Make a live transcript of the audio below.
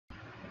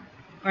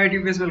Alright,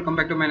 you guys, welcome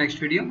back to my next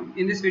video.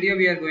 In this video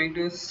we are going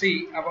to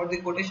see about the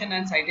quotation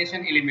and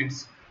citation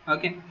elements.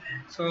 Okay,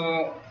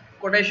 so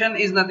quotation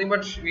is nothing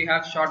but we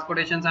have short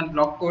quotations and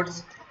block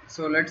quotes.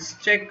 So let's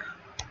check,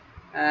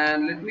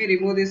 and let me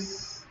remove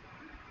this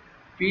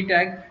p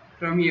tag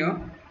from here.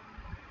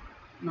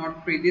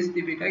 Not pre this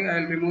p tag, I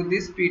will remove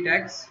this p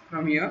tags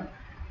from here,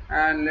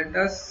 and let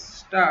us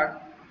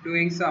start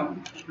doing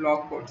some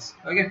block quotes.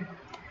 Okay,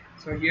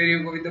 so here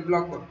you go with the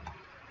block quote.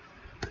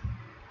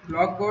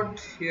 Block quote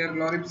here,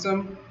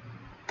 loripsum.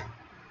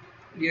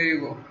 Here you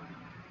go.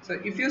 So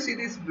if you see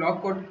this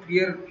block code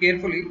here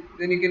carefully,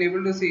 then you can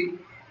able to see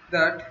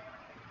that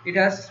it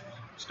has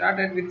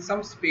started with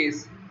some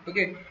space.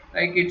 Okay,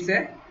 like it's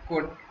a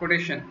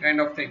quotation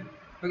kind of thing.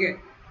 Okay,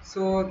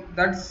 so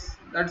that's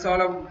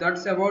all of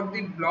that's about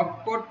the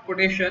block code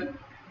quotation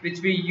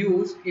which we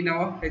use in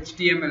our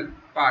HTML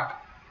part.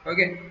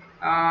 Okay,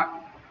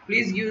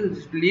 please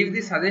leave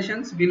the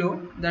suggestions below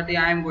that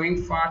I am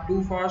going far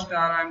too fast or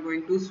I am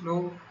going too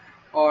slow,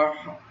 or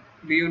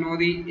do you know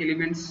the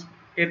elements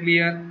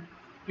earlier.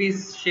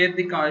 Please share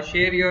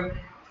your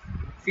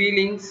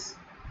feelings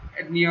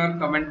in your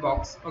comment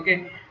box.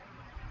 Okay,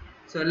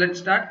 so let's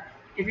start.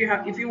 If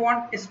you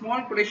want a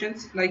small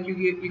quotations, like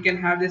you can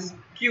have this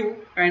q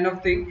kind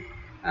of thing,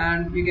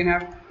 and you can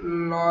have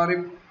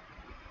lorem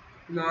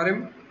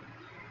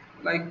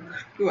like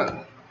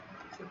 12,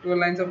 so 12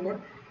 lines of code.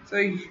 So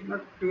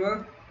not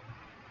 12,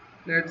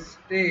 let's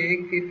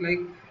take it like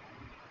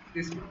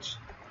this much.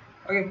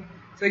 Okay,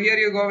 so here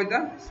you go with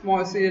the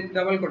small, say,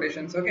 double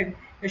quotations. Okay,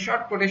 a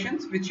short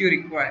quotations which you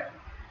require.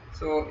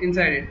 So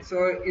inside it,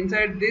 so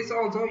inside this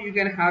also you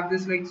can have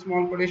this like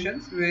small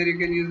quotations where you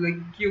can use like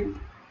q,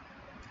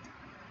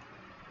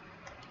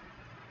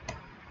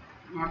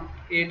 not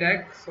a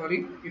tag,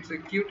 sorry, it's a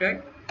q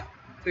tag.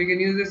 So you can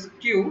use this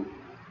q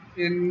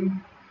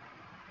in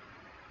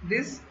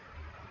this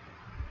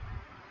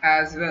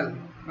as well.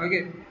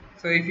 Okay,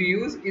 so if you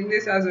use in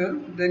this as well,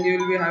 then you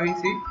will be having,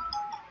 see,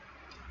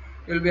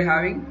 you will be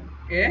having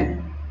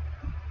a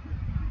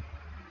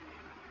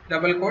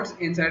double quotes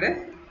inside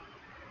a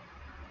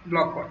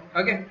block quote.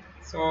 Okay,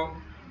 so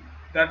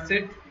that's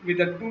it with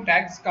the two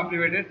tags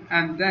completed,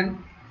 and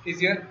then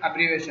is your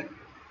abbreviation.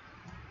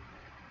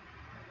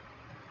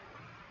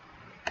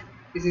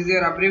 This is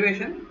your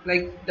abbreviation,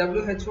 like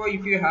WHO.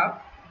 If you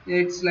have,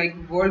 it's like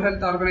World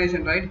Health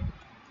Organization, right?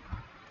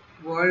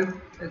 World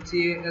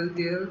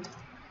HEALTH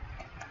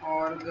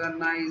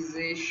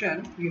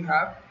organization you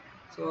have.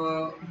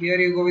 So here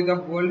you go with the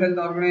World Health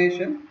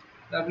Organization,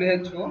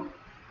 WHO.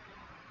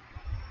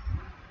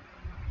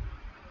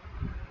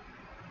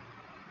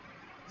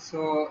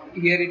 So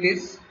here it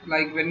is,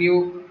 like when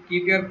you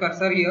keep your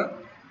cursor here,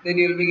 then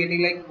you will be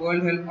getting like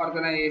World Health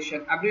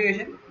Organization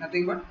abbreviation,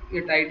 nothing but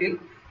a title,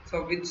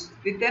 so which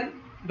with an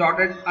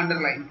dotted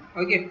underline.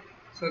 Okay,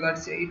 so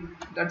that's it,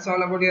 that's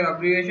all about your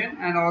abbreviation.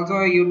 And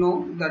also you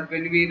know that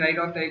when we write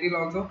on title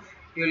also,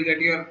 you will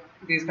get your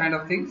these kind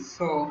of things.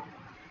 So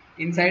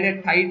inside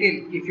a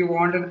title, if you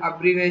want an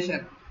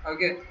abbreviation,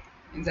 okay,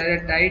 inside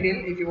a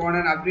title if you want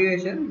an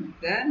abbreviation,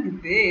 then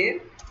there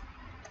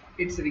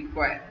it's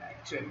required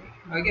actually.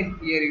 Okay,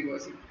 here you go,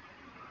 see,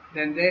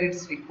 then there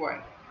it's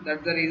required.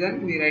 That's the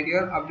reason we write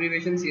your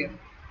abbreviations here,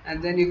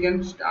 and then you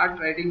can start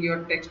writing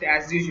your text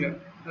as usual.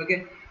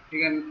 Okay, you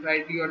can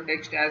write your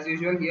text as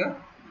usual here.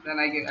 Then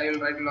I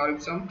will write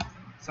loripsum,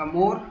 some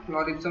more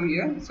loripsum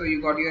here, so you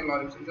got your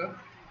loripsum. So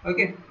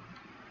okay,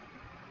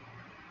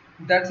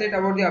 that's it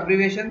about the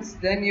abbreviations.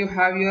 Then you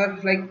have your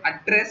like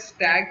address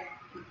tag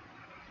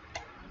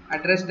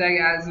as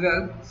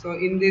well. So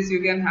in this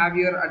you can have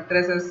your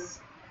addresses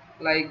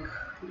like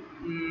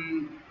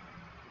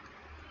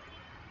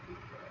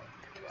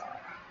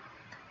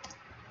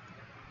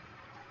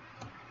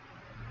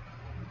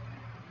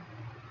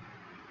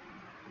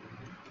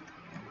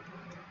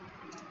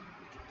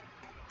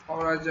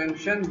Howrah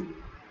Junction,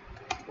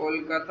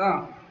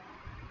 Kolkata,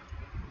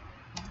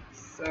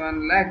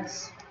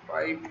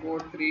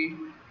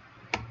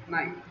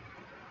 7,54,309.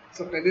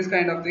 So this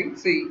kind of thing.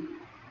 See,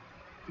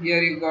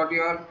 here you got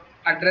your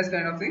address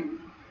kind of thing.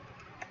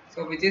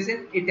 So which is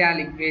in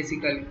italic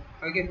basically.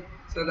 Okay,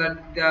 so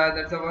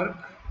that's the work.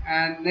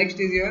 And next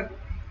is your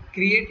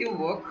creative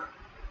work.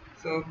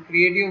 So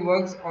creative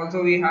works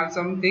also we have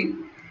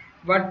something,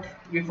 but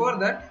before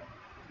that,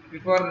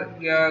 before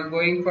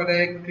going for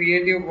the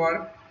creative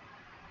work,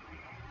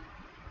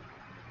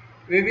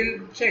 we will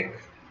check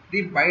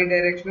the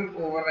bidirectional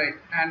override,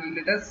 and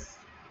let us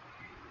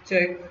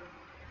check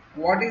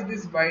what is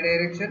this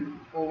bidirectional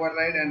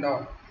override and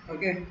all.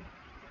 Okay,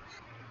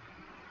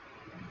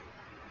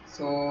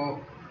 so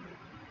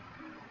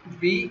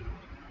VDO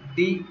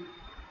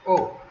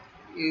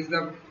is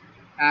the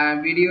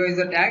video is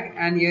the tag,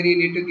 and here you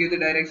need to give the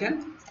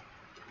direction.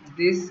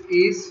 This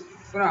is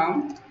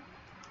from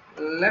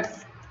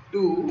left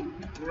to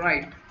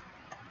right.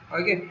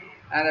 Okay,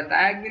 and the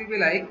tag will be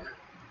like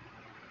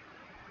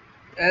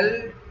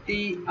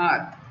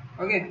LTR.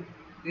 Okay,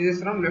 this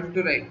is from left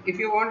to right. If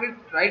you want it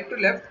right to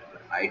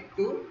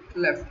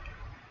left,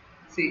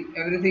 see,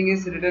 everything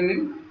is written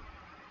in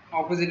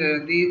opposite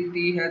arrow,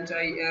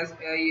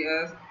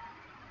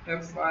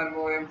 THIS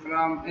FROM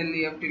from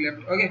left to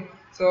left. Okay,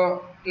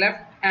 so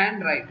left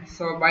and right,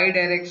 so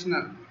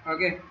bi-directional.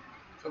 Okay,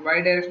 so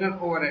bi-directional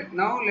override.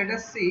 Now let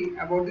us see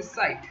about the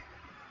site.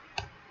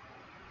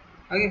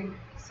 Okay,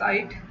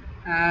 site,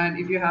 and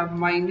if you have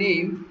my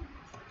name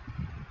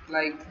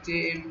like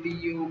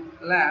JNTU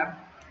lab,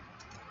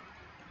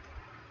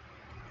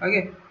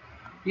 okay,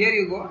 here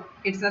you go.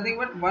 It's nothing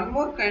but one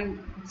more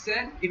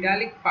constant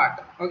italic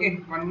part.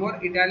 Okay, one more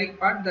italic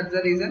part. That's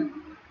the reason.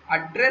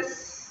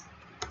 Address,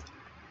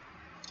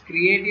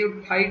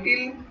 creative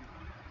title,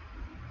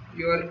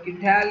 your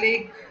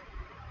italic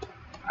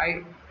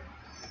I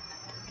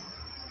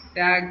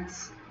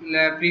tags.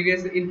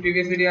 Previous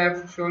video I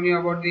have shown you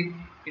about the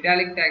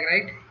italic tag,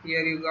 right?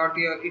 Here you got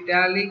your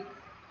italic,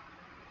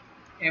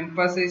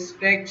 emphasis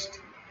text.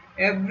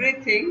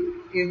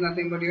 Everything is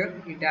nothing but your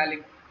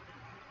italic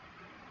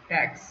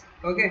tags.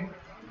 Okay,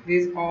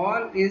 this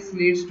all is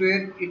leads to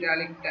an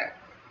italic tag.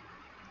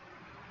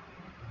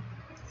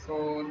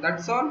 So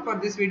that's all for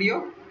this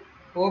video.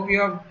 Hope you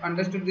have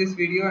understood this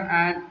video,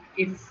 and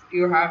if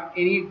you have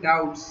any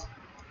doubts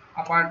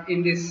apart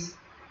in this,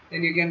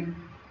 then you can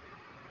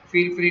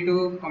feel free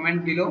to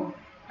comment below,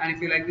 and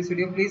if you like this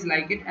video, please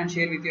like it and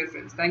share with your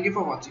friends. Thank you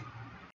for watching.